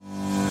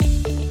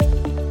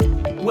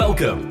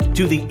Welcome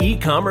to the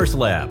E-Commerce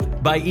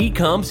Lab by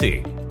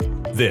Ecomcy.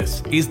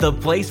 This is the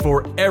place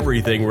for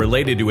everything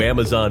related to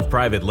Amazon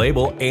private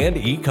label and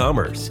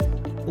e-commerce.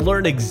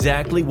 Learn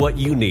exactly what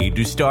you need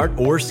to start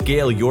or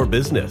scale your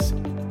business.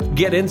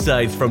 Get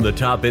insights from the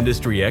top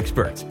industry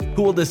experts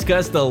who will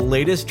discuss the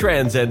latest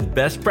trends and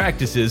best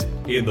practices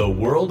in the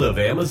world of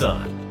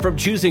Amazon. From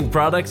choosing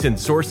products and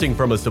sourcing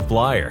from a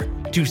supplier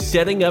to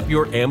setting up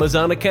your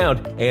Amazon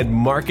account and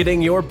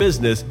marketing your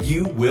business,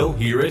 you will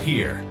hear it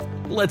here.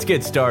 Let's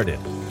get started.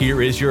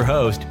 Here is your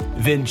host,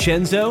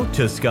 Vincenzo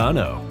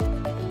Toscano.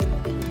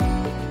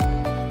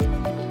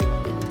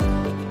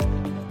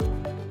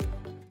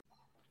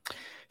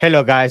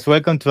 Hello guys,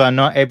 welcome to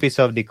another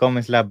episode of the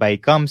E-Commerce Lab by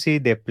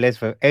Ecomcy, the place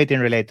for everything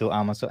related to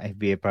Amazon,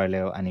 FBA,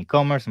 parallel, and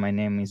e-commerce. My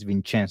name is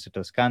Vincenzo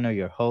Toscano,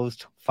 your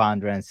host,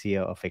 founder, and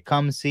CEO of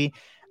Ecomcy.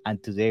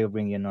 And today we're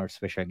bringing our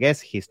special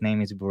guest. His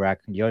name is Burak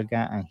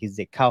Yolga, and he's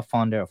the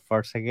co-founder of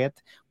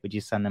Forsaget, which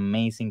is an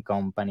amazing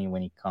company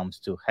when it comes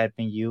to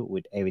helping you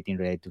with everything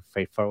related to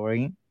freight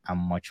forwarding and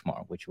much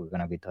more, which we're going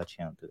to be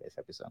touching on today's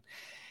episode.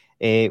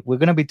 We're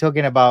going to be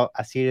talking about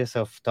a series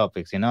of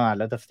topics. You know, a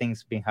lot of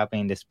things been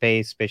happening in the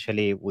space,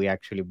 especially we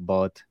actually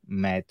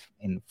met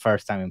in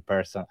first time in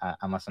person at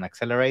Amazon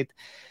Accelerate.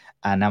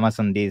 And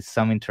Amazon did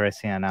some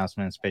interesting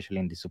announcements, especially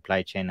in the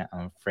supply chain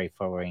and freight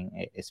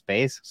forwarding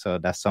space. So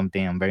that's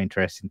something I'm very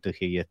interested to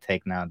hear your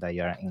take now that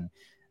you're in.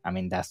 I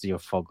mean, that's your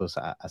focus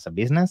as a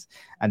business.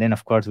 And then,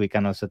 of course, we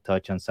can also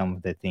touch on some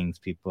of the things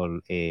people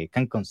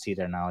can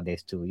consider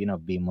nowadays to, you know,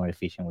 be more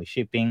efficient with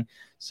shipping,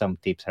 some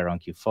tips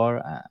around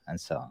Q4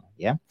 and so on.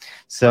 Yeah.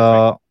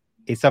 So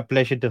It's a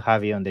pleasure to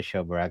have you on the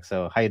show, Burak.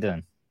 So how you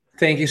doing?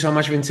 Thank you so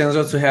much,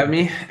 Vincenzo, to have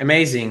me.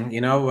 Amazing. You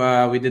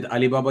know, we did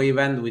Alibaba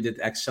event. We did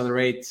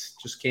Accelerate.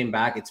 Just came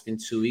back. It's been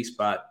 2 weeks,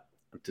 but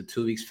the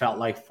 2 weeks felt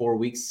like 4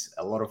 weeks.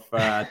 A lot of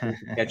things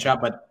to catch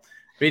up, but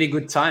really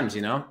good times,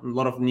 you know. A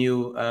lot of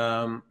new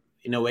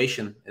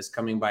innovation is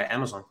coming by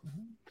Amazon.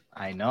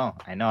 I know.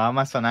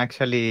 Amazon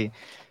actually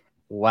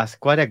was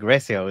quite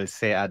aggressive, I would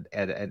say, at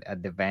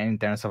the event in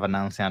terms of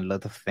announcing a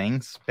lot of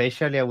things.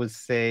 Especially, I would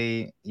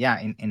say,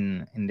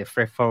 in the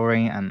freight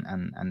forwarding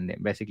and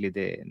basically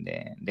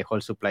the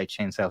whole supply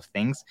chain side of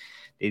things.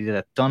 They did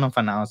a ton of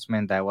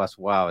announcement that was,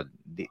 wow,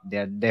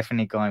 they're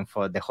definitely going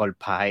for the whole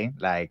pie.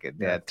 Like,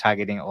 they're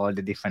targeting all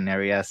the different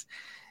areas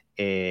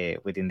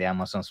within the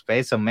Amazon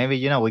space. So maybe,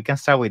 you know, we can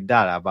start with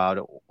that,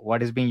 about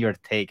what has been your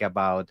take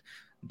about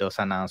those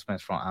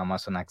announcements from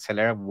Amazon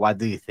Accelerate. What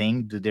do you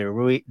think? Do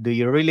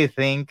you really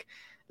think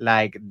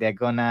like they're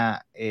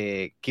gonna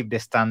keep the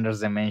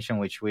standards they mentioned,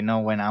 which we know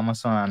when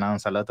Amazon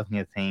announce a lot of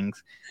new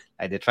things,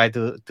 like they try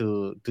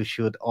to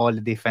shoot all the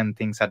different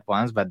things at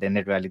once, but then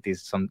the reality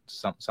is some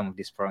of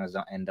these programs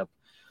don't end up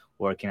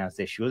working as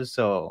they should.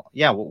 So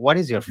what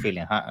is your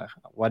feeling?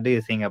 What do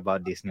you think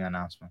about this new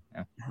announcement?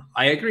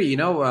 I agree. You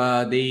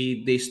know,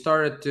 they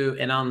started to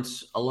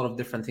announce a lot of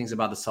different things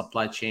about the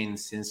supply chain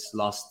since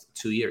last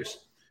 2 years.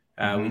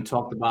 We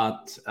talked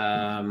about,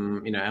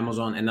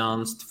 Amazon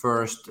announced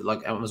first, like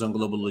Amazon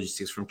Global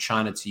Logistics from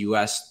China to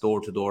US, door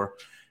to door.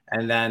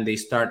 And then they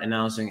start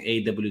announcing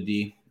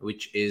AWD,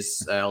 which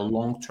is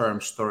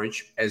long-term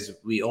storage. As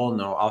we all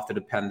know, after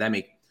the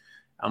pandemic,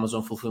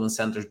 Amazon fulfillment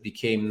centers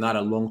became not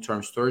a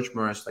long-term storage,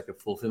 more as like a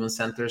fulfillment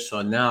center.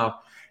 So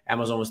now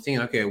Amazon was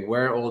thinking, okay,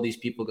 where are all these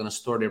people going to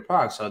store their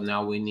products? So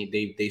now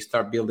they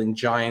start building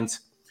giant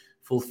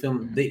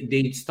fulfillment.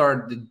 They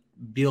start to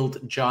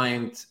build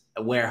giant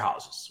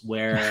warehouses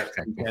where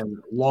you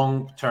can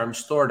long-term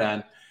store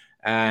that,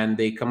 and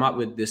they come up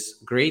with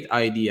this great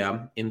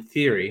idea in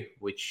theory,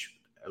 which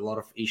a lot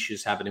of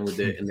issues happening with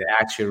in the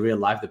actual real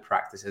life, the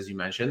practice, as you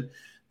mentioned,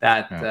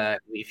 that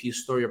if you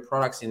store your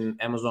products in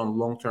Amazon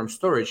long-term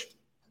storage,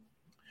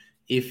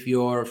 if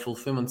your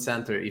fulfillment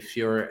center, if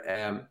your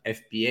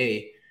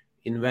FBA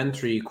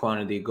inventory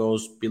quantity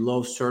goes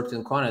below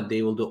certain quantity,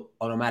 they will do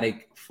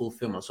automatic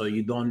fulfillment, so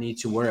you don't need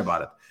to worry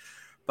about it.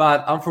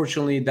 But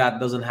unfortunately, that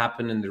doesn't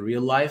happen in the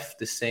real life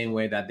the same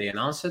way that they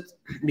announce it,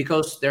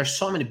 because there's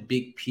so many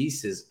big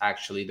pieces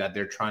actually that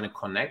they're trying to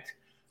connect.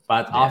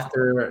 But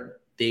after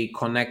they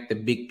connect the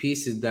big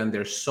pieces, then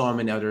there's so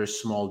many other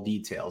small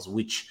details,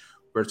 which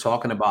we're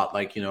talking about,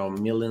 like, you know,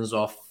 millions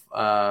of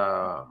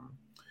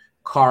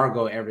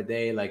cargo every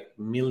day, like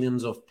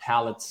millions of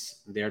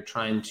pallets they're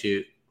trying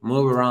to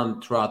move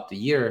around throughout the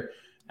year,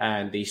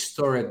 and they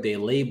store it, they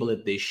label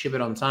it, they ship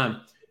it on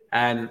time.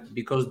 And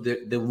because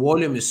the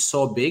volume is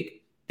so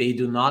big, they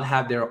do not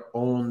have their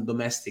own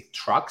domestic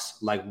trucks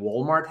like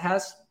Walmart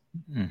has.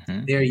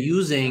 They're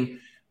using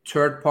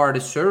third-party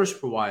service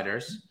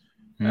providers,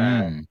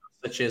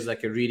 such as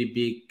like a really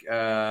big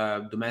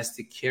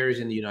domestic carriers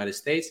in the United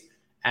States.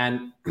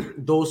 And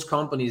those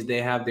companies,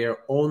 they have their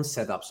own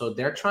setup. So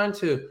they're trying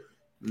to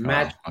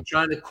match,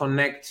 trying to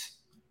connect,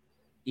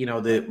 you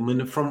know,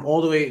 from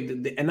all the way.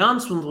 The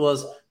announcement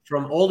was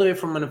from all the way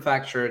from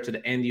manufacturer to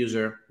the end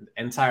user, the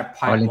entire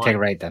pipeline. All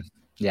integrated.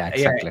 Yeah,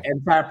 exactly.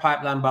 Entire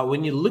pipeline. But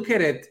when you look at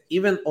it,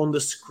 even on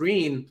the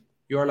screen,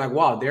 you're like,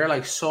 wow, there are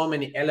like so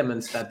many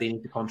elements that they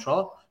need to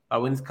control.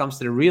 But when it comes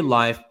to the real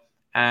life,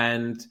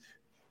 and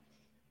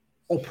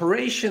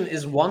operation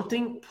is one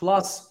thing,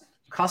 plus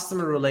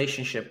customer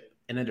relationship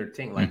another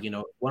thing. Like,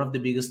 one of the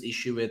biggest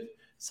issue with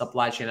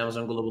supply chain,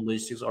 Amazon Global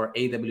Logistics or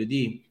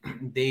AWD,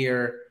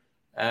 their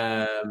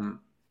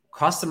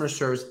customer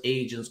service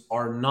agents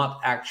are not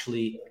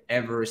actually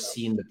ever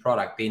seeing the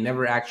product. They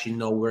never actually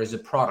know where's the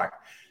product.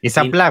 It's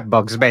a black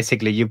box,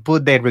 basically. You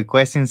put the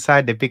request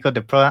inside, they pick up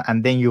the product,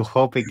 and then you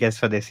hope it gets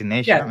to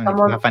destination.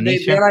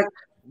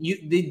 Yeah,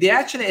 they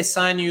actually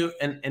assign you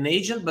an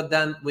agent, but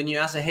then when you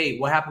ask, hey,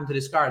 what happened to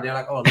this car? They're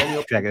like, oh, let me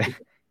open it.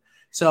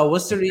 So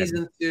what's the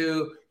reason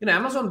to,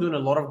 Amazon doing a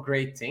lot of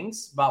great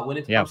things, but when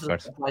it comes to the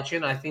supply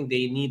chain, I think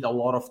they need a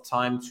lot of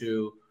time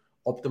to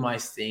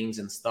optimize things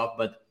and stuff.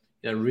 But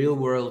real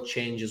world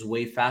change is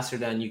way faster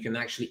than you can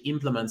actually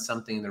implement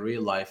something in the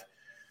real life.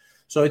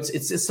 So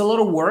it's a lot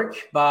of work,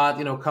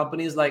 but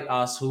companies like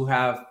us who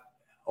have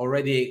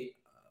already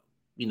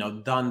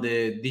done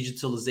the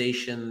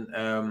digitalization,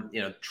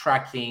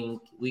 tracking,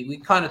 we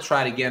kind of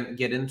try to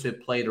get into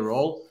it, play the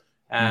role,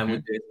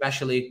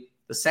 especially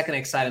the second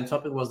exciting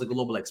topic was the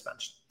global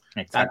expansion.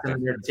 Exactly.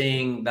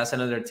 That's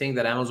another thing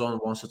that Amazon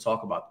wants to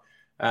talk about.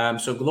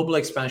 So global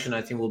expansion,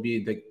 I think, will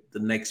be the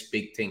next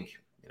big thing.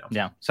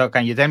 Yeah. So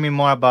can you tell me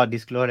more about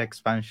this global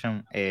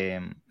expansion?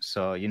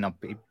 So,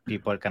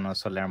 people can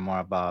also learn more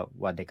about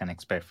what they can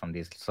expect from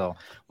this. So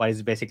what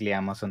is basically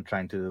Amazon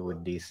trying to do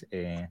with this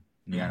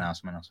new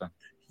announcement as well?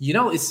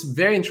 It's a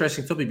very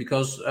interesting topic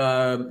because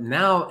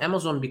now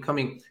Amazon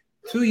becoming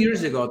 2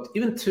 years ago,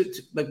 even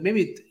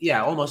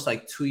almost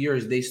like 2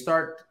 years, they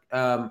start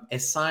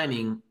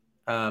assigning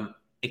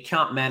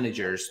account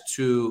managers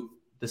to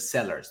the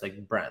sellers,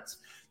 like brands.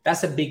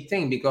 That's a big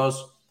thing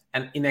because,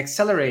 and in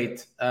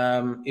Accelerate,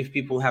 if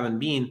people haven't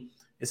been,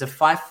 it's a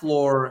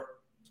 5-floor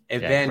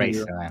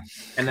venue.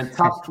 And then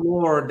top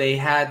floor, they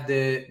had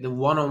the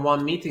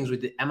one-on-one meetings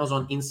with the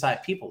Amazon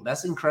Inside people.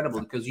 That's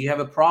incredible because you have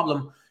a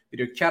problem with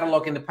your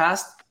catalog in the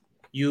past.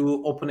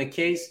 You open a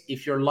case.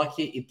 If you're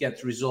lucky, it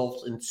gets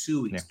resolved in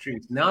 2 weeks, 3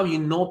 weeks. Now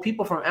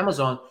people from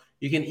Amazon.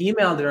 You can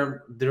email them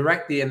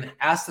directly and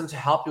ask them to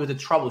help you with the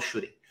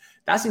troubleshooting.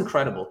 That's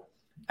incredible.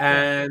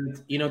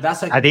 And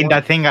that's like, I think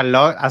that thing a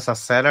lot as a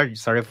seller,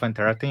 sorry for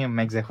interrupting, it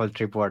makes the whole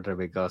trip worth it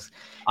because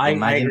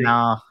imagine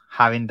now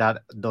having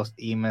those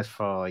emails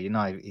for,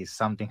 if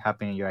something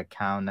happened in your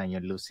account and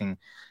you're losing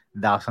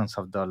thousands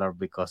of dollars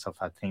because of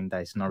a thing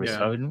that is not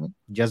resolved,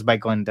 just by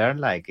going there,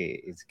 like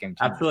it's game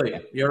changer.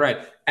 Absolutely. You're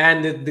right.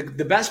 And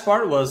the best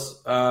part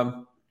was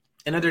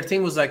another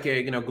thing was like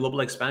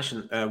global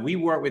expansion. We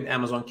work with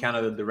Amazon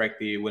Canada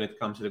directly when it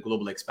comes to the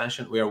global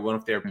expansion. We are one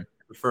of their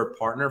preferred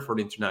partner for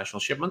the international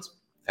shipments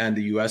and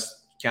the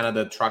US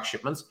Canada truck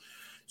shipments.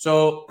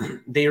 So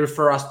they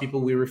refer us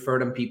people, we refer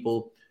them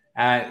people.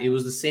 It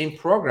was the same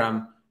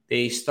program.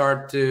 They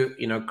start to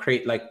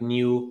create like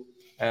new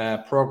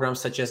programs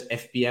such as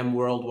FBM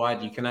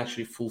worldwide. You can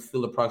actually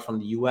fulfill the product from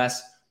the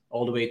US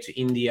all the way to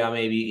India,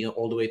 maybe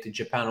all the way to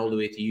Japan, all the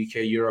way to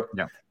UK, Europe,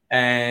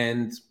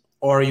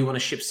 or you want to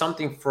ship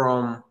something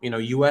from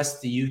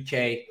US to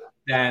UK.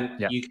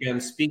 Then you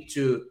can speak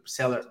to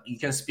seller. You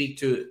can speak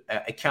to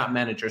account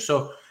manager.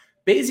 So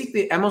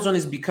basically, Amazon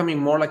is becoming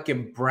more like a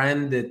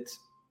branded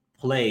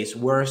place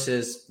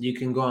versus you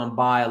can go and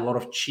buy a lot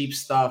of cheap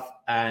stuff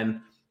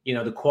and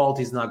the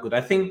quality is not good.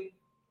 I think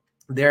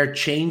they're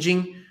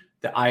changing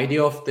the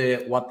idea of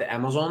what the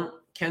Amazon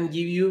can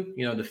give you.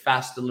 The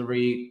fast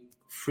delivery,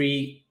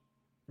 free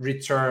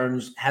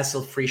returns,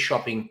 hassle-free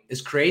shopping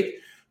is great.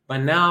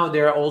 But now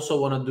they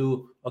also want to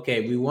do,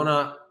 we want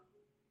to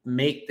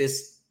make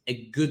this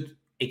a good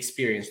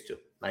experience too,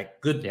 like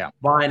good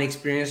buying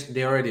experience.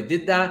 They already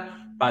did that,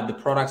 but the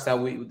products that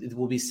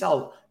will be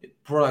sold,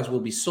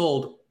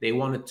 they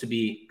want it to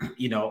be,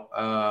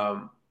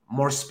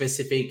 more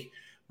specific,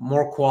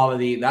 more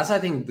quality. That's, I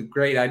think, the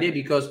great idea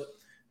because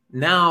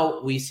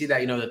now we see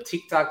that, the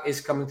TikTok is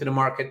coming to the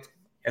market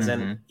as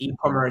an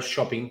e-commerce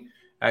shopping.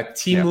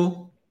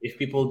 Temu, if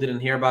people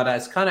didn't hear about that,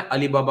 it's kind of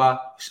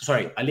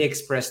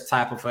AliExpress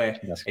type of a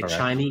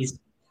Chinese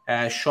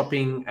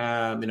shopping,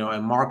 a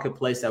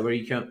marketplace where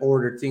you can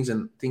order things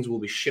and things will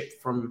be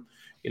shipped from,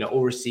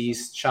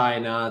 overseas,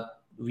 China,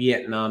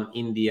 Vietnam,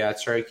 India,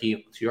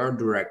 Turkey to your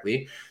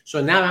directly.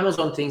 So now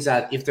Amazon thinks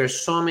that if there's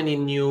so many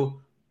new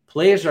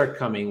players are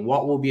coming,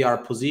 what will be our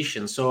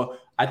position? So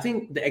I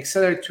think the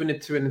Accelerate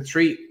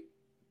 2023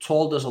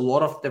 told us a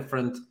lot of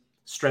different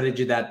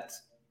strategy that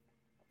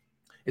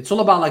it's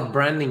all about like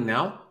branding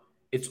now.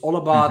 It's all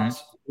about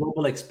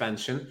global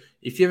expansion.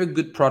 If you have a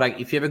good product,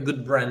 if you have a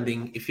good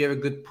branding, if you have a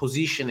good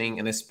positioning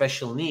and a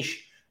special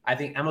niche, I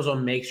think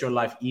Amazon makes your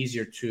life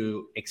easier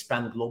to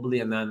expand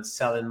globally and then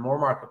sell in more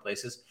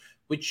marketplaces,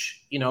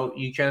 which,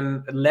 you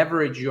can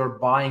leverage your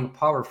buying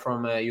power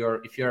from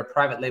if you're a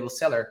private label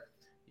seller,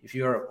 if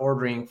you're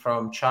ordering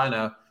from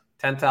China,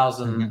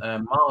 10,000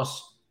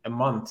 mouse a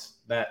month,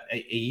 that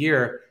a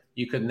year,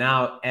 you could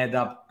now add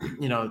up,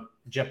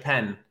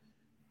 Japan,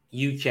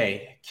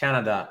 UK,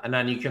 Canada, and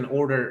then you can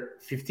order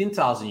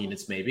 15,000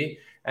 units maybe,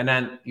 and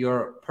then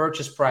your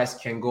purchase price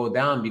can go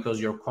down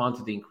because your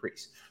quantity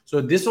increase.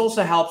 So this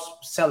also helps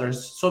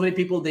sellers. So many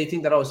people, they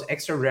think that it's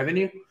extra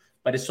revenue,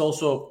 but it's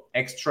also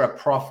extra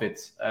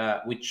profit,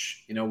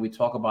 which we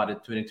talk about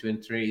it.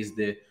 2023 is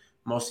the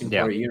most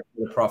important year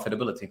for the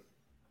profitability.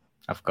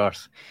 Of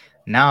course.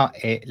 Now,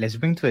 let's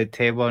bring to the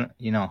table,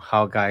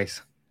 how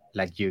guys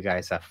like you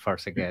guys at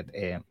first get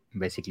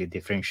basically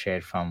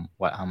differentiate from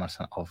what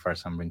Amazon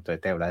offers and bring to the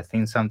table. I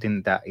think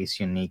something that is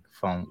unique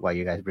from what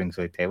you guys bring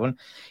to the table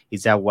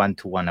is that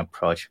one-to-one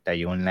approach that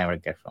you will never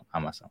get from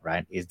Amazon,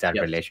 right? Is that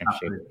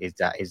relationship? Absolutely.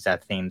 Is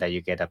that thing that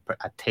you get a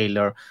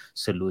tailored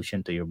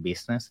solution to your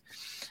business?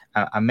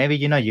 And maybe,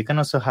 you can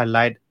also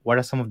highlight what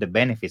are some of the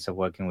benefits of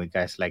working with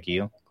guys like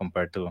you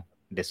compared to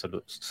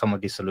some of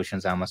these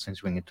solutions Amazon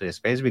is bringing to the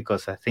space,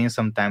 because I think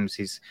sometimes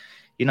it's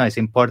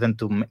important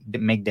to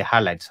make the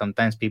highlight.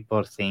 Sometimes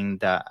people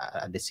think that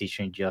a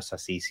decision just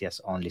as easy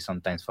as only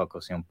sometimes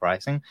focusing on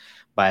pricing,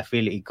 but I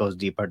feel it goes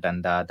deeper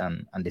than that,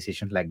 and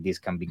decisions like this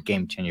can be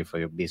game changer for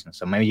your business.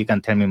 So maybe you can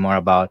tell me more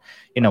about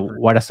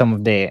what are some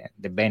of the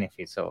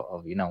benefits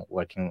of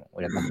working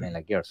with a company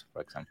like yours,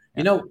 for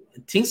example.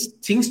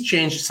 Things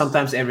change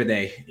sometimes every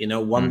day.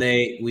 One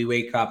day we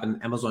wake up and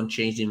Amazon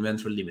changed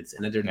inventory limits.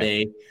 Another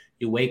day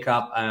you wake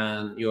up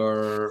and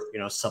your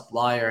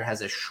supplier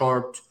has a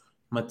raw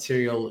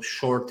material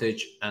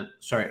shortage,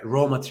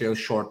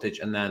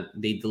 and then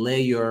they delay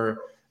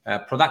your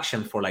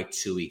production for like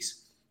 2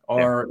 weeks.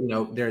 Or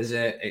there's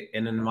an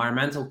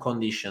environmental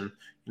condition.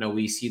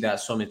 We see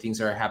that so many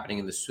things are happening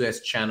in the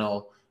Suez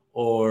Channel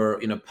or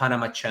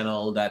Panama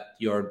Channel, that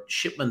your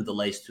shipment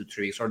delays 2-3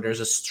 weeks, or there's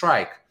a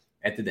strike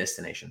at the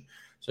destination.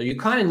 So you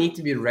kind of need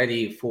to be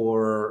ready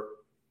for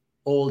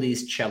all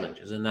these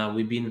challenges. And now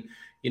we've been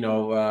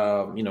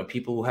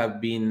people who have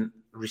been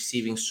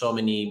receiving so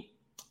many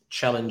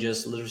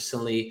challenges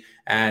recently,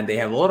 and they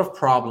have a lot of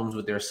problems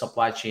with their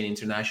supply chain,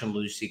 international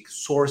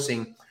logistics,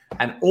 sourcing,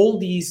 and all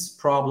these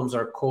problems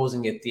are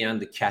causing at the end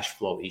the cash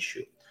flow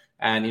issue.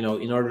 And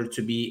in order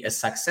to be a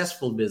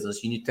successful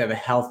business, you need to have a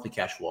healthy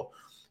cash flow.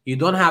 You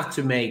don't have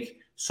to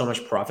make so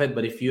much profit,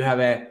 but if you have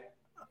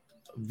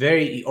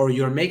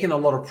you're making a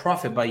lot of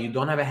profit but you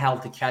don't have a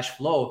healthy cash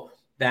flow,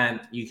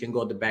 then you can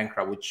go to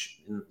bankrupt,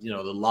 which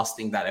the last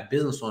thing that a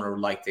business owner would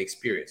like to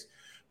experience.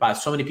 But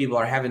so many people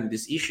are having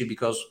this issue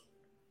because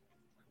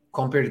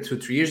compared to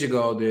 2-3 years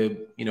ago,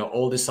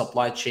 all the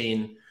supply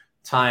chain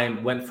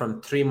time went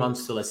from 3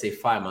 months to, let's say,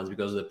 5 months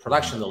because of the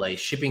production delay,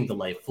 shipping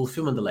delay,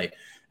 fulfillment delay.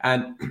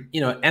 And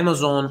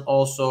Amazon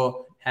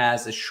also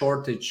has a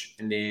shortage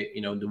in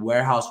the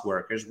warehouse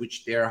workers,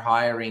 which they're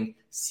hiring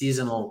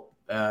seasonal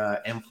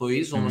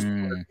employees, almost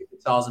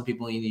 150,000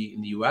 people in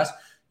the US,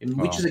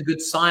 which is a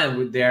good sign.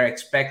 With they're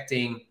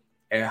expecting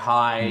a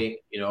high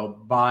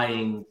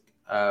buying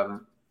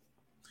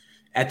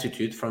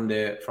attitude from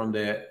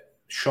the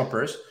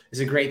shoppers. Is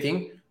a great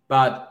thing,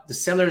 but the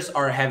sellers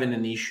are having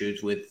an issue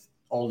with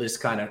all this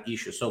kind of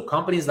issues. So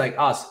companies like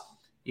us,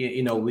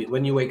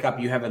 when you wake up,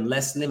 you have a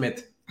less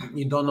limit.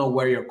 You don't know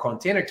where your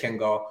container can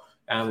go,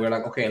 and we're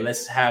like, okay,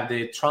 let's have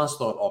the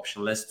transload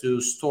option. Let's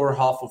store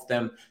half of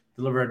them,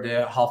 deliver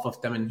the half of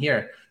them in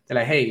here. They're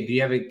like, hey, do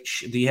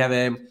you have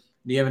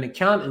an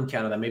account in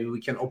Canada? Maybe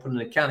we can open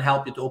an account,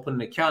 help you to open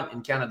an account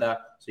in Canada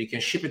so you can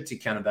ship it to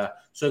Canada.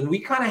 So we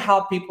kind of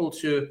help people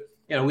to,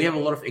 we have a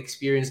lot of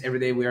experience every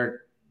day. We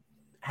are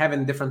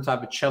having different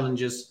type of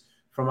challenges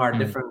from our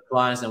different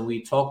clients, and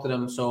we talk to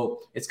them.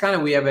 So it's kind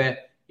of, we have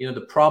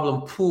the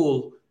problem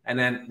pool, and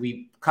then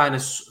we kind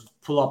of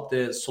pull up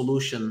the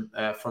solution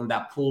from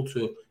that pool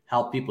to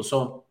help people.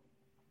 So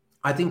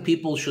I think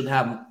people should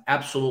have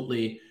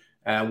absolutely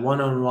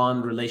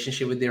one-on-one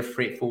relationship with their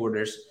freight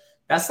forwarders.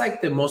 That's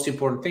like the most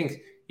important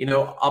thing.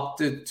 Up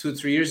to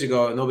 2-3 years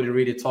ago, nobody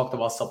really talked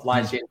about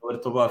supply chain, nobody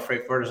talked about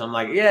freight forwarders. I'm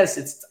like, yes,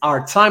 it's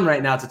our time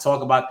right now to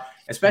talk about,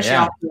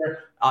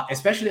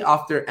 especially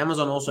after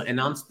Amazon also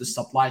announced the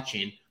supply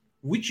chain,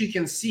 which you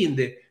can see in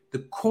the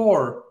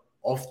core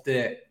of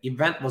the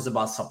event was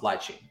about supply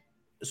chain.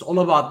 It's all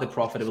about the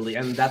profitability,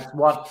 and that's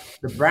what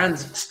the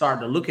brands start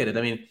to look at it.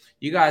 I mean,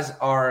 you guys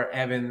are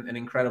having an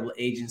incredible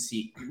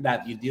agency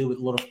that you deal with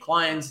a lot of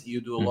clients, you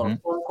do a lot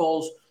of phone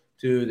calls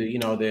to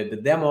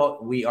the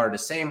demo. We are the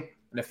same.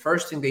 And the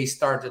first thing they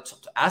started to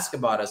ask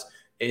about us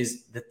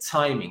is the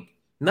timing,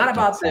 not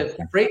about the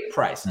freight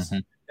prices.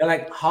 They're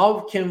like,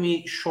 how can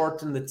we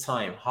shorten the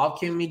time? How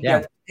can we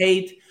get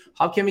paid?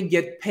 How can we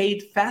get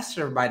paid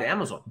faster by the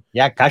Amazon?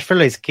 Yeah, cash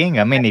flow is king.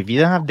 I mean, if you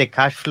don't have the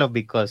cash flow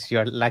because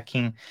you're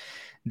lacking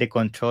the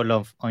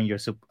control on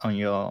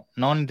your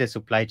not only the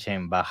supply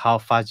chain, but how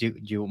fast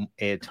you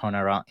turn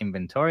around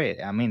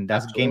inventory. I mean,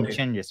 that's game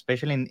changer,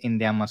 especially in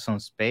the Amazon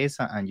space.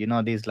 And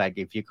this, like,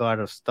 if you go out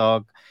of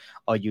stock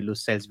or you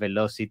lose sales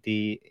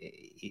velocity,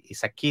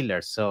 it's a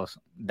killer. So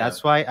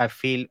that's why I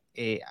feel,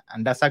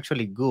 and that's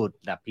actually good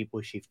that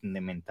people shifting the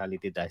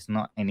mentality that it's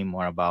not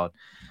anymore about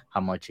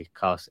how much it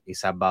costs.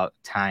 It's about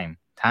time.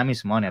 Time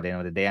is money at the end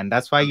of the day. And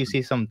that's why you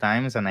see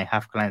sometimes, and I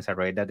have clients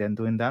already that they're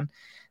doing that,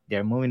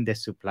 they're moving the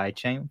supply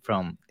chain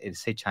from,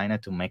 say, China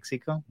to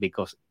Mexico,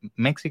 because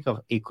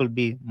Mexico, it could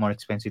be more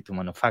expensive to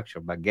manufacture.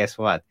 But guess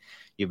what?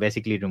 You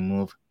basically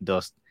remove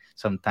those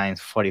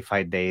sometimes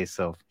 45 days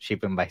of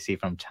shipping by sea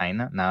from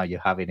China. Now you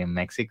have it in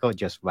Mexico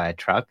just by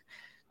truck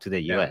to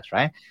the Yeah. US,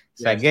 right?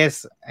 So I Yes.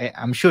 guess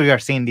I'm sure you're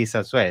seeing this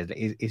as well.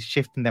 It's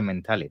shifting the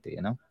mentality,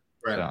 you know?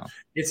 Right. So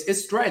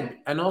It's right.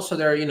 And also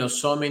there are,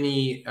 so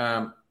many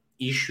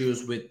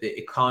issues with the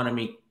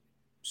economic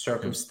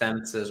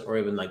circumstances or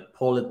even like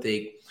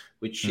politics,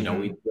 which,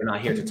 we're not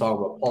here to talk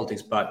about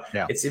politics, but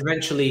yeah, it's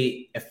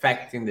eventually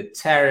affecting the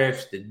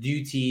tariffs, the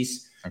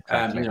duties.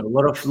 exactly. A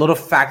lot of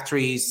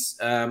factories,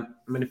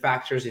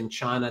 manufacturers in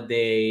China,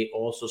 they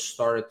also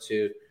started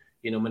to,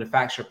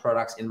 manufacture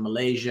products in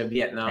Malaysia,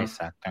 Vietnam,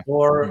 Exactly.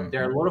 or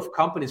there are a lot of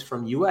companies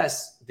from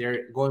US,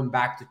 they're going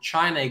back to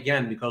China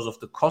again because of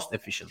the cost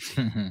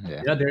efficiency.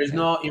 Yeah, There is yeah,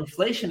 no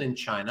inflation in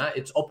China.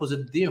 It's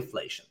opposite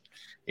deflation.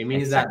 It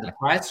means that the exactly.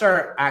 prices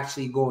are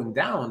actually going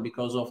down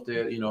because of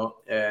the,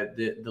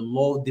 the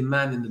low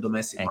demand in the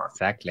domestic market.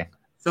 Exactly.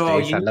 So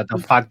There's a you lot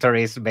of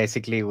factories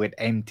basically with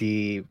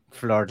empty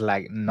floor,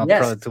 like no yes,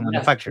 product to yes,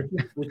 manufacture.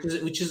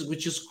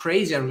 which is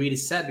crazy and really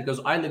sad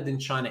because I lived in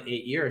China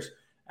 8 years,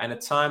 and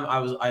at the time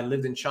I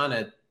lived in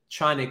China.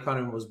 China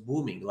economy was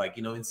booming. Like,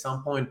 in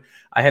some point,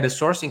 I had a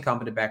sourcing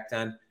company back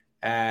then,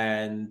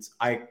 and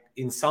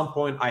in some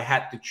point I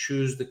had to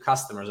choose the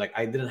customers. Like,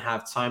 I didn't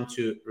have time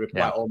to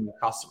reply Yeah, all my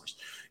customers.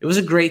 It was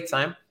a great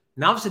time.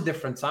 Now it's a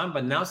different time,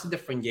 but now it's a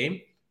different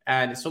game,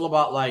 and it's all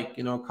about, like,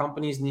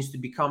 companies needs to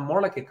become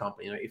more like a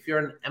company. If you're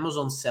an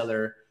Amazon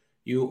seller,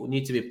 you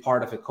need to be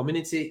part of a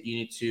community. You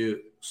need to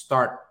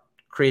start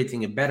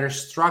creating a better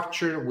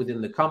structure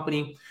within the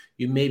company.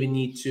 You maybe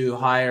need to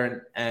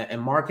hire a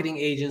marketing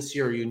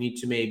agency, or you need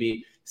to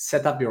maybe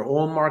set up your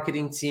own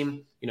marketing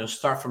team.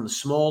 Start from the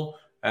small.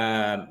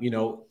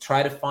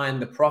 Try to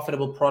find the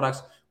profitable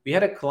products. We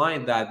had a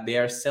client that they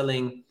are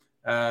selling.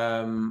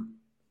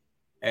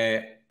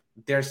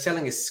 They're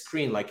selling a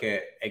screen, like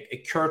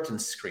a curtain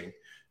screen,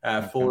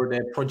 for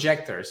the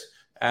projectors,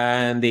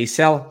 and they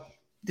sell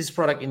this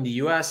product in the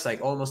US,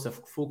 like almost a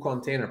full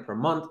container per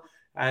month.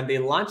 And they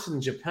launched in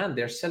Japan.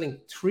 They're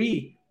selling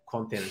 3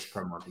 containers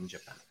per month in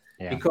Japan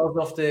because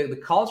of the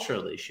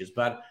cultural issues.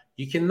 But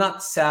you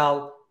cannot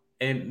sell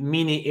a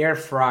mini air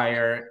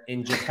fryer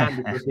in Japan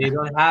because they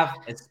don't have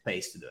a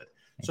space to do it.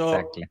 So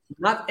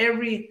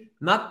exactly.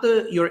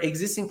 your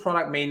existing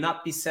product may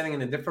not be selling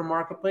in a different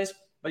marketplace,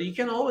 but you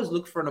can always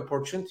look for an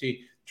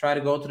opportunity, try to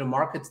go to the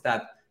markets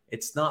that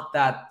it's not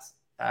that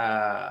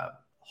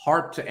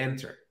hard to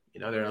enter.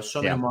 There are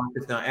so many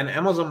markets now, and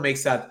Amazon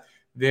makes that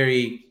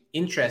very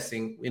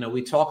interesting.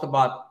 We talk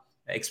about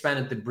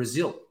expanding to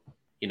Brazil,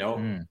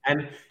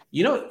 and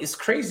it's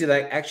crazy.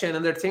 Like, actually,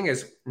 another thing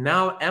is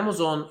now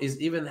Amazon is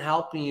even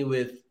helping you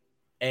with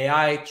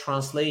AI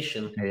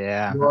translation.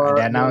 Yeah, they Your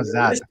announced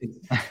that.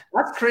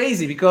 That's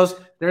crazy because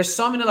there's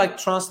so many like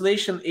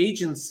translation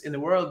agents in the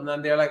world, and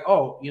then they're like,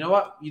 oh, you know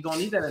what? You don't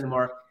need that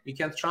anymore. You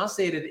can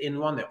translate it in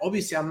one day.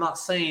 Obviously, I'm not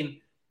saying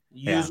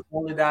use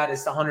only that.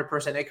 It's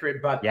 100%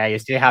 accurate, but you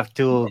still have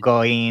to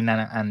go in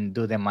and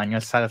do the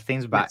manual side of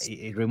things, but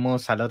it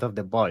removes a lot of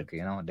the bulk,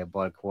 the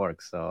bulk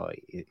work. So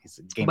it's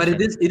game but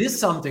changer. it is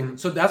something.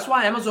 So that's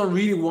why Amazon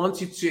really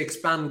wants you to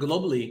expand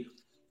globally.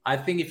 I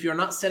think if you're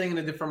not selling in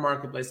a different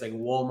marketplace like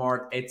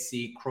Walmart,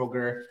 Etsy,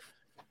 Kroger,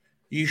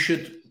 you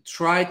should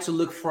try to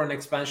look for an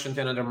expansion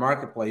to another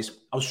marketplace.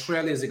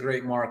 Australia is a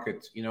great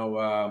market,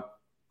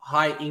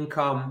 high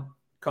income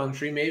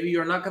country. Maybe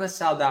you're not going to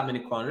sell that many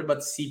quantity, but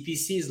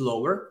CPC is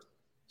lower.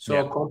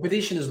 So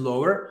competition is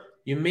lower.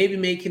 You may be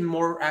making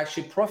more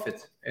actually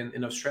profit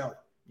in Australia,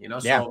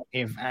 So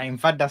in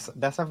fact,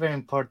 that's a very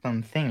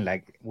important thing.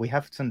 Like, we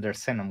have to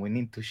understand, and we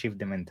need to shift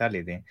the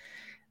mentality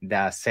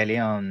that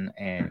selling on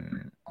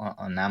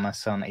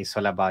Amazon is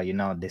all about,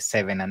 the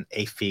 7 and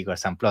 8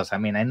 figures and plus. I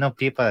mean, I know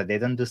people that they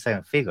don't do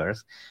 7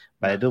 figures,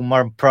 but they do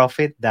more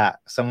profit than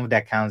some of the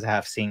accounts I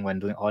have seen when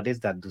doing audits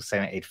that do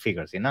 7, 8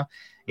 figures.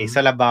 It's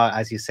all about,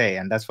 as you say,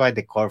 and that's why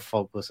the core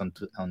focus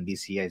on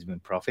this year has been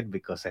profit,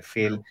 because I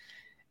feel,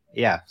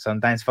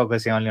 sometimes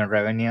focusing only on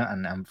revenue,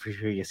 and I'm pretty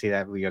sure you see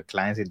that with your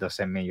clients, it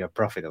doesn't mean you're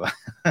profitable.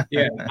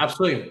 Yeah,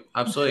 absolutely.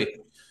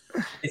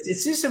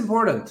 It's just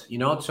important,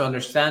 to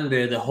understand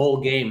the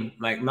whole game.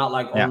 Like, not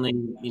like only,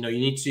 you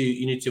need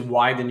to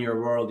widen your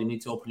world. You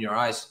need to open your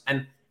eyes,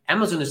 and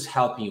Amazon is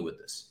helping you with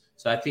this.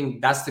 So I think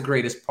that's the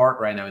greatest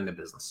part right now in the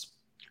business.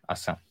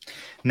 Awesome.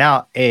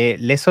 Now,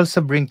 let's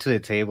also bring to the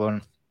table,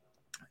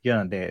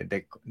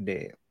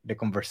 the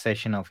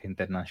conversation of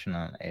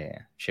international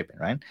shipping,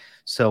 right?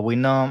 So we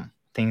know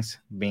things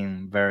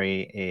being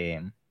very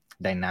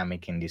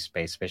dynamic in this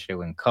space, especially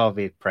when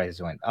COVID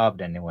prices went up,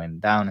 then it went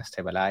down and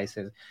stabilized.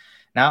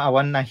 Now I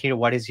want to hear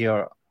what is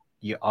your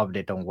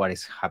update on what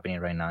is happening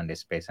right now in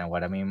this space. And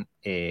what I mean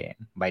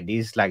by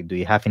this, like, do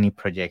you have any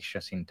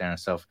projections in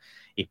terms of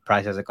if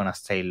prices are going to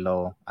stay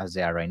low as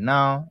they are right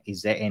now?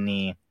 Is there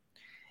any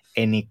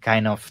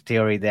kind of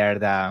theory there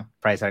that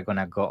prices are going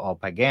to go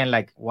up again?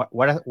 Like,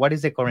 what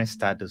is the current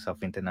status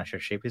of international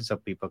shipping, so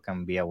people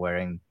can be aware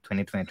in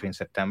 2023 in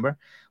September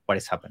what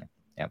is happening?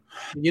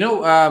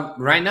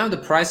 Right now the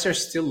prices are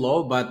still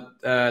low, but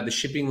the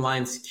shipping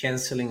lines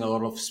canceling a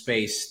lot of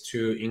space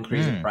to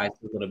increase the price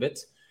a little bit.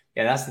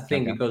 Yeah, that's the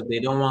thing, Okay. because they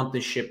don't want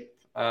the ship.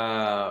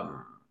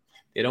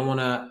 They don't want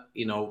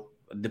to,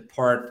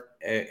 depart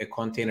a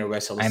container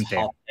vessel is Empty.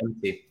 half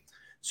empty.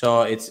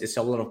 So it's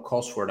a lot of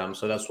cost for them.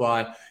 So that's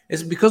why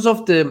it's because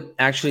of the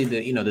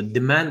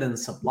demand and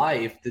supply.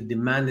 If the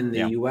demand in the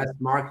Yeah. U.S.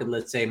 market,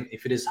 let's say,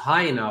 if it is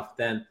high enough,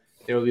 then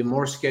there will be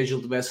more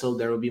scheduled vessel.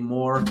 There will be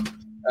more,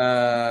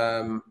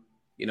 there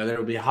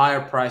will be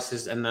higher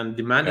prices, and then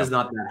demand Yeah. is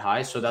not that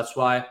high. So that's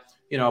why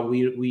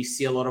we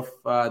see a lot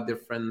of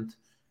different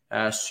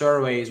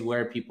surveys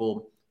where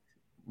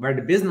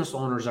the business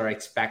owners are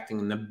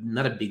expecting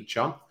not a big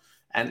jump,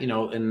 and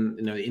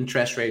the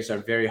interest rates are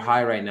very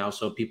high right now,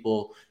 so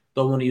people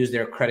don't want to use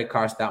their credit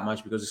cards that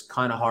much because it's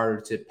kind of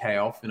harder to pay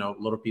off. A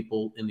lot of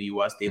people in the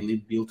US, they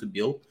live bill to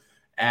bill,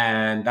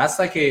 and that's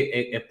like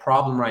a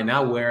problem right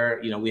now, where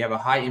we have a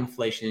high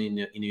inflation in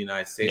the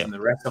United States, Yeah. and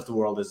the rest of the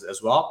world is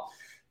as well,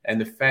 and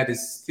the Fed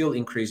is still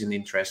increasing the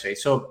interest rate.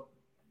 So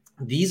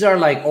these are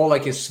like all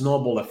like a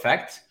snowball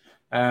effect,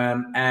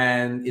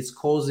 and it's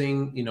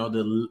causing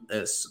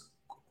the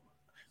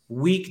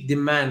weak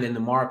demand in the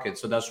market.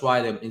 So that's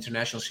why the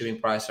international shipping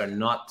prices are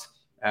not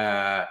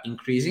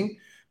increasing.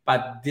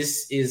 But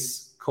this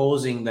is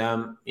causing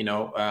them,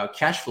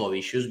 cash flow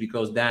issues,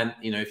 because then,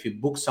 if you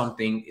book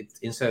something,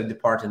 instead of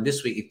departing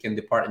this week, it can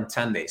depart in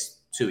 10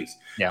 days, 2 weeks.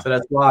 Yeah. So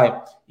that's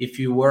why if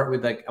you work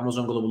with like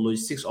Amazon Global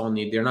Logistics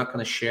only, they're not going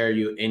to share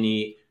you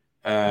any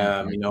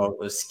a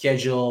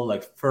schedule,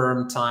 like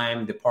firm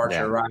time,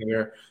 departure,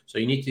 arrival. So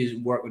you need to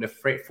work with a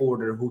freight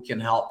forwarder who can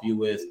help you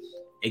with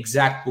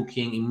exact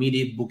booking,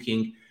 immediate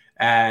booking,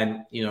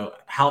 and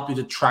help you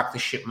to track the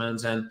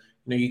shipments. And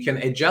you can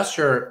adjust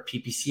your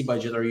PPC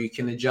budget, or you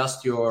can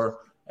adjust your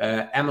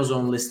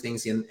Amazon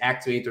listings and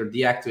activate or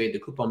deactivate the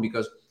coupon,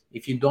 because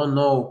if you don't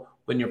know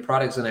when your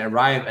product's going to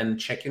arrive and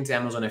check into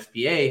Amazon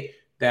FBA,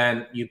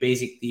 then you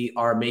basically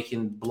are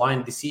making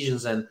blind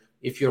decisions. And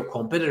if your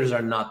competitors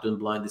are not doing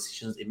blind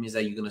decisions, it means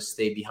that you're going to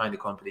stay behind the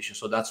competition.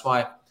 So that's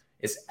why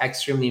it's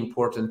extremely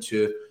important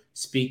to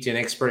speak to an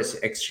expert. It's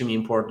extremely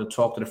important to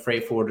talk to the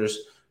freight forwarders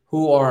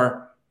who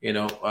are,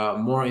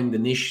 more in the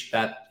niche,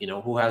 that,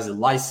 who has the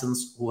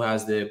license, who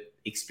has the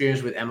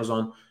experience with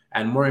Amazon.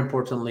 And more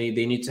importantly,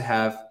 they need to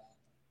have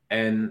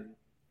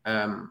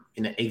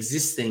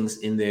existings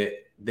in the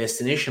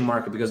destination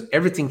market, because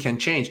everything can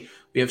change.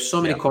 We have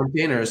so many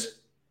containers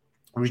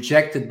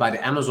rejected by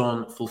the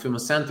Amazon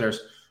fulfillment centers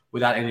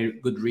without any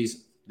good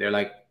reason. They're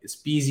like, it's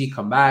busy,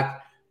 come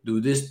back, do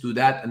this, do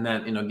that. And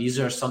then, these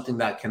are something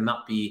that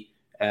cannot be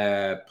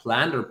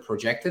planned or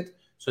projected.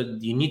 So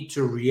you need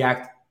to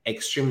react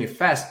extremely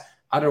fast.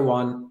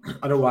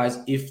 Otherwise,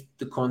 if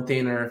the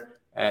container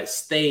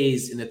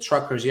stays in the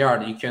trucker's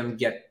yard, you can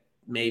get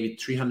maybe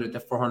 $300 to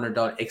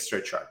 $400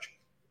 extra charge.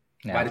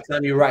 Yeah. By the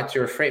time you write to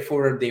your freight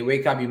forwarder, they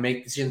wake up, you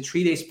make decision,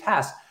 3 days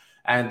pass,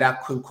 and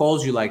that could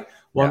cost you like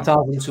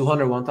 $1,200,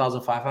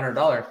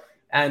 $1,500.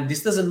 And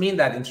this doesn't mean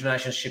that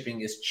international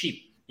shipping is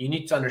cheap. You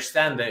need to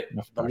understand that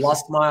the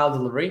last mile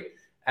delivery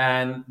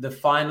and the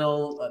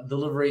final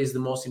delivery is the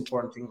most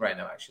important thing right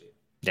now, actually.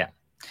 Yeah.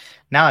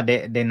 Now,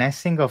 the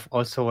nice thing of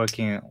also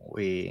working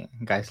with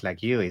guys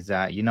like you is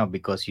that,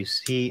 because you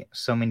see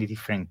so many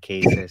different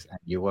cases and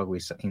you work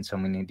with in so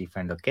many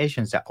different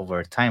locations, that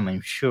over time,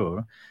 I'm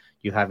sure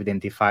you have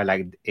identified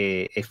like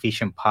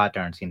efficient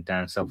patterns in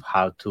terms of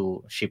how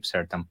to ship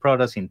certain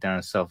products, in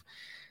terms of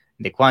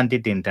the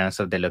quantity, in terms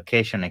of the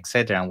location,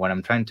 etc. And what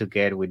I'm trying to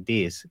get with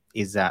this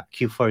is that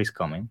Q4 is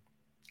coming.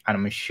 And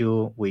I'm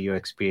sure with your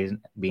experience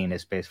being in the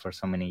space for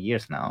so many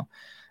years now,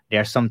 there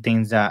are some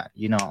things that,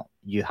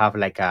 you have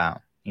like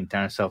in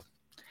terms of,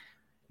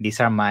 these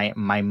are my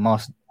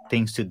most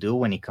things to do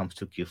when it comes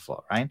to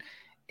Q4, right?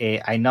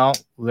 I know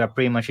we are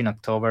pretty much in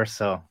October,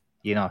 so,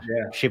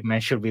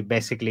 shipment should be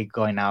basically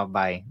going out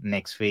by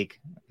next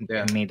week,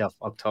 mid of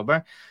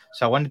October.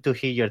 So I wanted to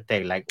hear your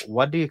take. Like,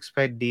 what do you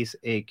expect this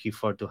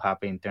Q4 to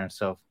happen in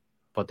terms of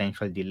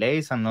potential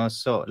delays, and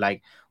also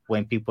like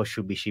when people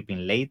should be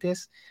shipping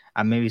latest,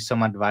 and maybe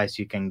some advice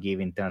you can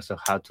give in terms of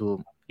how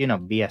to,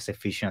 be as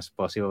efficient as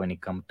possible when it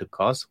comes to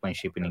cost when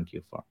shipping in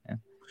Q4. Yeah?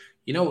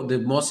 The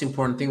most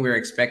important thing, we're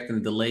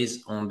expecting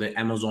delays on the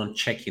Amazon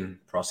check-in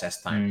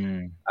process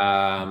time.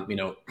 Not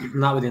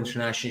with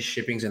international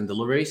shippings and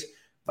deliveries,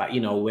 but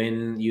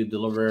when you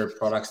deliver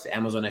products to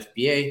Amazon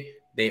FBA,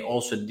 they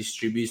also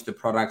distribute the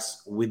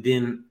products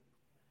within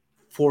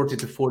 40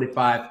 to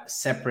 45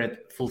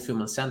 separate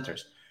fulfillment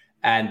centers.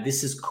 And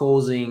this is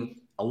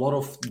causing a lot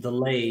of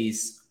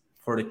delays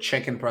for the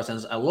check-in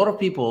process. A lot of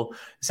people,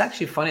 it's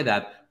actually funny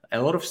that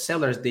a lot of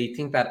sellers, they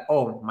think that,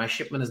 oh, my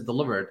shipment is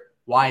delivered,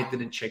 why it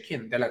didn't check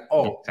in? They're like,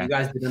 oh, you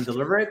guys didn't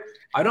deliver it?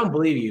 I don't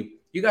believe you.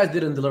 You guys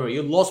didn't deliver it.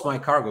 You lost my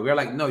cargo. We're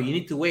like, no, you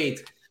need to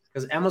wait,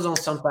 because Amazon,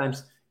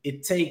 sometimes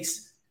it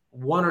takes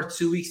 1 or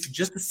 2 weeks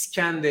just to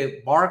scan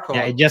the barcode.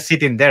 Yeah, it's just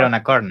sitting there on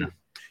a corner.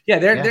 Yeah,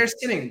 they're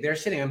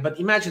sitting. But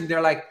imagine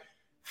they're like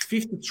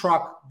 50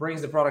 truck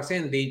brings the products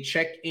in. They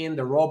check in,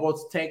 the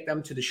robots take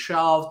them to the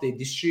shelf, they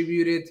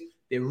distribute it,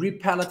 they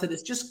repallet it.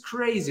 It's just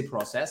crazy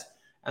process.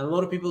 And a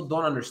lot of people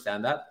don't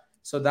understand that.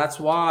 So that's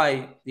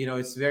why,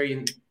 it's very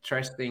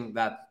interesting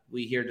that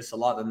we hear this a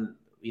lot. And,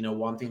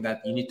 one thing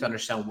that you need to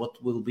understand,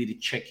 what will be the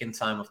check-in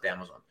time of the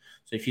Amazon.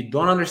 So if you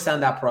don't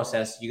understand that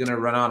process, you're going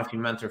to run out of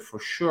inventory for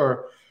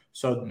sure.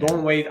 So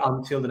don't wait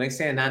until the next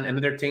day. And then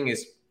another thing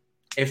is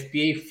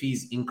FBA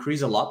fees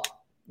increase a lot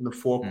in the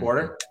fourth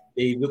quarter.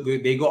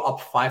 They go up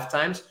 5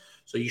 times.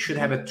 So you should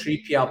have a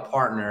 3PL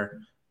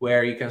partner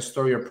where you can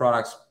store your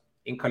products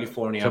in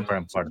California. Super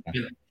important.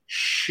 So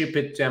ship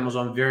it to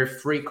Amazon very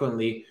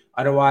frequently.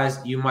 Otherwise,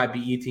 you might be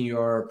eating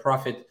your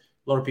profit.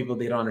 A lot of people,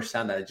 they don't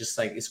understand that. It's just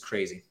like, it's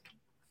crazy.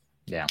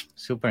 Yeah,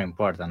 super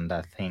important,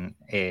 that thing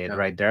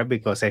right there,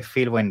 because I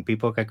feel when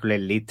people calculate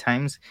lead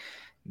times,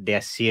 they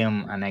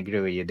assume, and I agree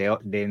with you,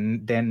 they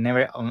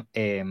never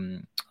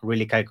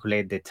really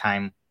calculate the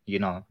time,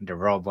 the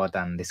robot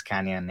and the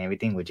scanning and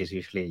everything, which is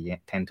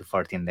usually 10 to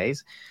 14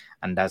 days.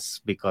 And that's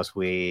because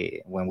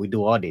when we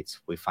do audits,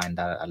 we find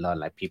that a lot,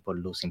 like people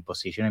losing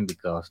positioning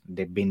because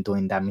they've been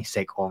doing that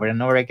mistake over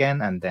and over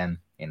again. And then,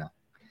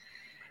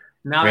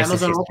 Now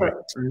Amazon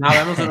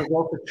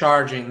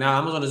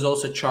is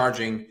also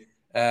charging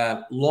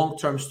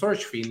long-term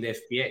storage fee in the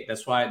FBA.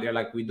 That's why they're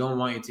like, we don't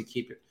want you to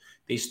keep it.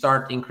 They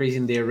start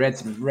increasing their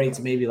rates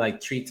maybe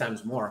like 3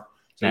 times more.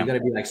 So you got to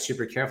be like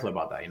super careful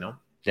about that,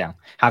 Yeah.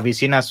 Have you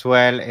seen as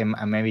well, and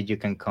maybe you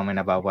can comment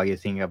about what you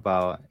think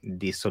about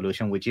this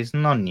solution, which is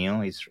not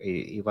new.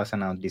 It was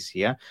announced this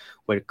year,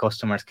 where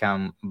customers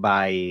can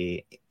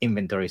buy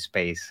inventory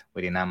space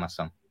within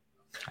Amazon.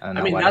 I don't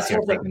know what is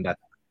your take on that.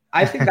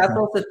 I think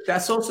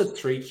that's also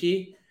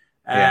tricky.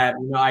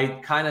 I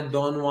kind of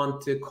don't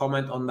want to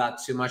comment on that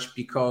too much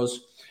because,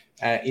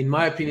 in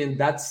my opinion,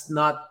 that's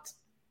not.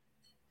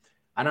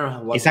 I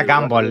don't know. It's a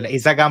gamble.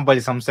 It's a gamble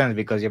in some sense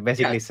because you're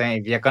basically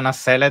saying if you're gonna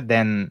sell it,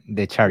 then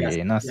they charge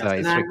you. So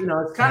it's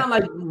it's kind of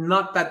like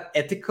not that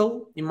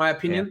ethical in my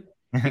opinion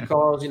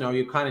because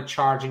you're kind of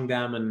charging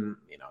them, and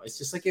it's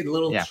just like a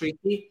little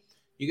tricky.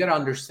 You got to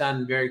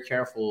understand, very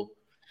careful.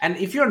 And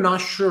if you're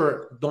not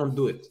sure, don't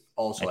do it.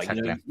 Also,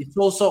 exactly. It's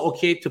also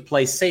okay to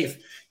play safe.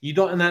 You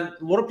don't, and then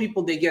a lot of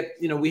people, they get,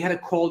 we had a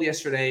call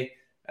yesterday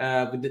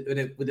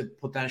with a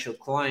potential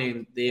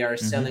client. They are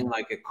selling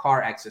like a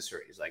car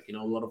accessories, like a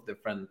lot of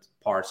different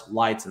parts,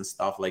 lights and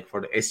stuff, like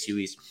for the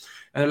SUVs.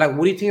 And they're like,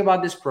 "What do you think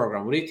about this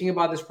program? What do you think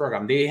about this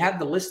program?" They had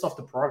the list of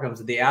the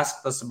programs. They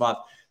asked us about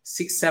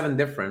 6, 7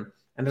 different,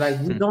 and they're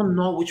like, "We don't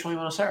know which one you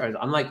want to start with."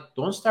 I'm like,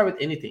 "Don't start with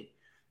anything.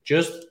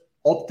 Just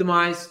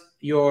optimize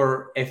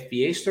your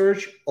FBA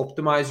search,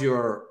 optimize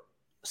your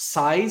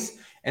size."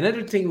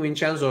 Another thing,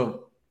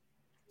 Vincenzo,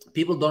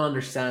 people don't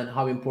understand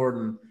how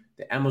important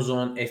the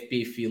Amazon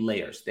FBA fee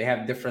layers. They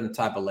have different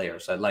type of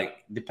layers. So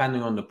like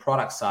depending on the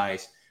product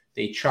size,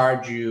 they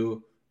charge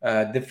you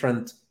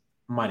different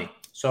money.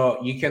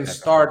 So you can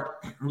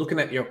start looking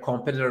at your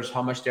competitors,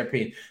 how much they're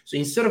paying. So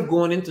instead of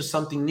going into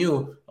something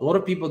new, a lot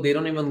of people, they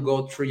don't even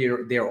go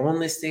through their own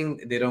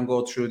listing. They don't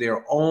go through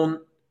their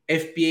own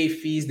FBA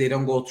fees. They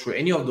don't go through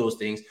any of those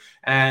things.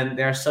 And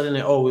they're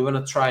suddenly, we want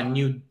to try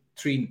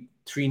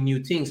three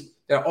new things.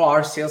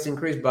 Our sales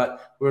increased,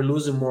 but we're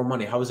losing more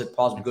money. How is it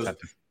possible? Because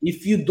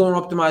if you don't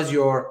optimize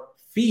your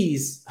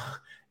fees,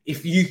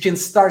 if you can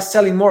start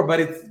selling more, but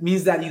it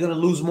means that you're going to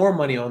lose more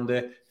money on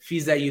the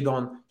fees that you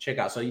don't check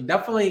out. So you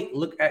definitely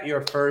look at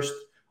your first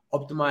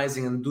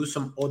optimizing and do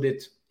some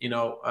audit,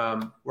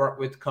 work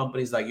with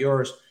companies like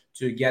yours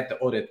to get the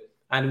audit.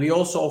 And we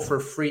also offer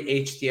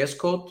free HTS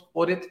code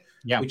audit,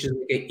 which is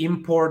an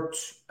import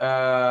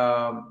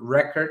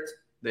record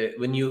that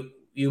when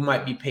you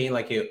might be paying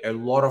like a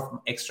lot of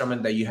extra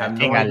money that you have. I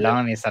think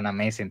alone is an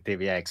amazing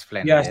tip.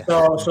 Explain. Yeah.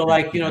 So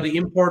like, the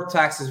import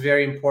tax is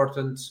very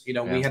important. We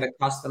had a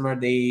customer,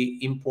 they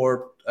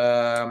import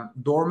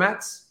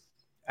doormats,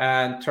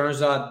 and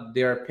turns out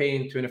they're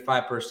paying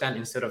 25%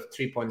 instead of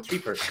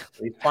 3.3%.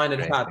 So we find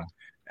it out.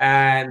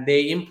 And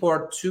they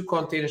import 2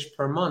 containers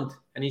per month,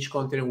 and each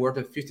container worth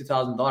of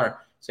 $50,000.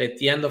 So at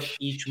the end of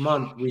each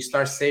month, we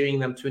start saving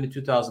them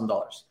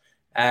 $22,000.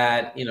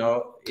 And,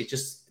 it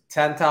just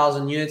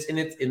 10,000 units in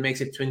it, it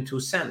makes it 22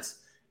 cents.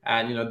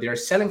 And, their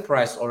selling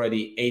price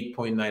already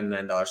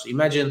 $8.99. So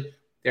imagine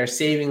they're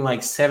saving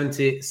like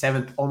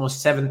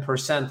almost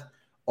 7%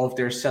 of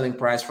their selling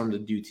price from the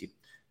duty.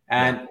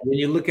 And when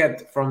you look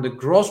at from the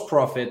gross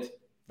profit,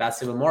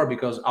 that's even more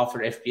because after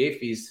FBA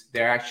fees,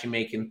 they're actually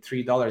making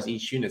 $3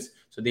 each unit.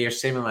 So they are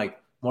saving like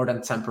more than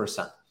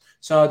 10%.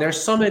 So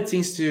there's so many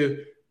things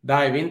to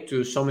dive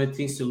into, so many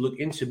things to look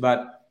into.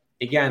 But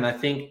again, I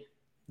think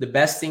the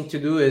best thing to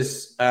do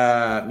is,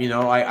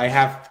 I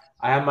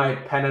have my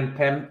pen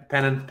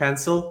and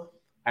pencil.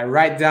 I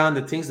write down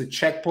the things, the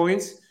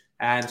checkpoints,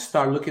 and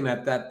start looking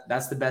at that.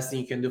 That's the best thing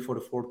you can do for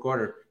the fourth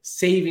quarter.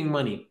 Saving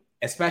money,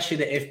 especially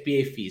the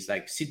FBA fees.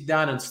 Like sit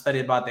down and study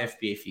about the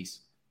FBA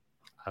fees.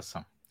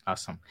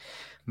 Awesome.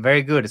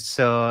 Very good.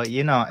 So,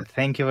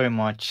 thank you very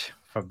much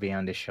for being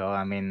on the show.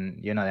 I mean,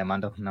 the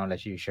amount of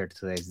knowledge you shared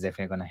today is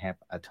definitely going to help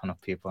a ton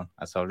of people,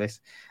 as always.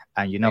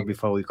 And,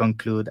 before we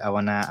conclude, I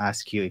want to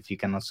ask you if you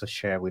can also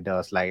share with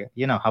us, like,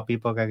 how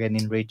people can get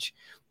in reach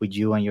with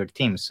you and your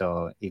team.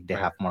 So if they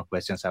have more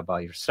questions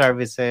about your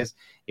services,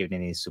 if they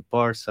need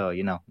support, so,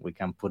 we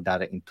can put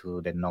that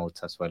into the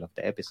notes as well of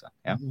the episode.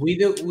 Yeah.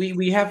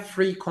 We have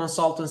free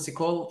consultancy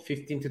call,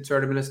 15 to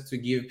 30 minutes to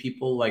give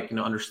people like,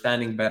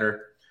 understanding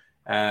better,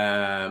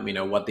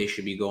 what they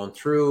should be going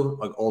through,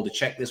 like all the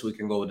checklists. We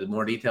can go into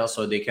more details,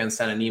 so they can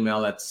send an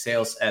email at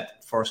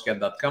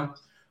sales@forsket.com.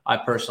 I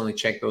personally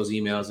check those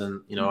emails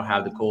and,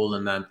 have the call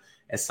and then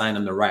assign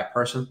them the right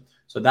person.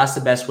 So that's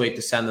the best way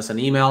to send us an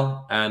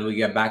email, and we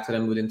get back to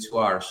them within 2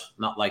 hours,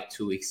 not like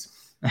 2 weeks.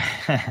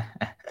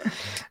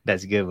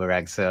 That's good,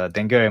 Burak. So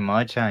thank you very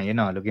much.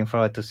 And, looking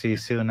forward to see you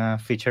soon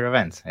future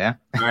events. Yeah.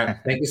 All right.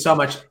 Thank you so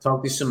much.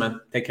 Talk to you soon,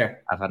 man. Take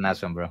care. Have a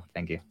nice one, bro.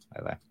 Thank you.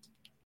 Bye-bye.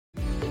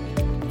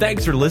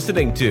 Thanks for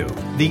listening to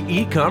the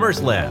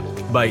E-Commerce Lab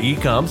by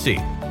Ecomcy.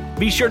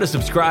 Be sure to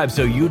subscribe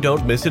so you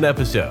don't miss an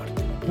episode.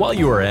 While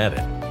you are at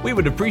it, we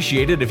would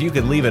appreciate it if you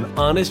could leave an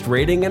honest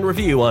rating and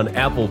review on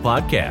Apple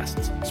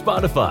Podcasts,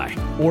 Spotify,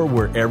 or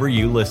wherever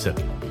you listen.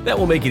 That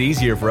will make it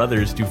easier for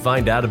others to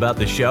find out about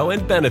the show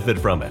and benefit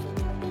from it.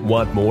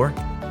 Want more?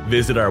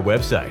 Visit our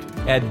website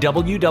at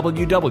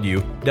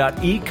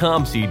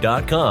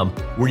www.ecomcy.com,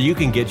 where you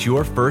can get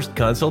your first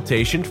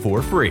consultation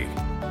for free.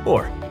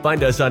 Or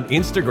find us on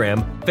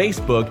Instagram,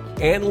 Facebook,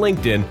 and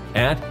LinkedIn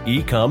at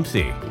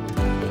Ecomcy.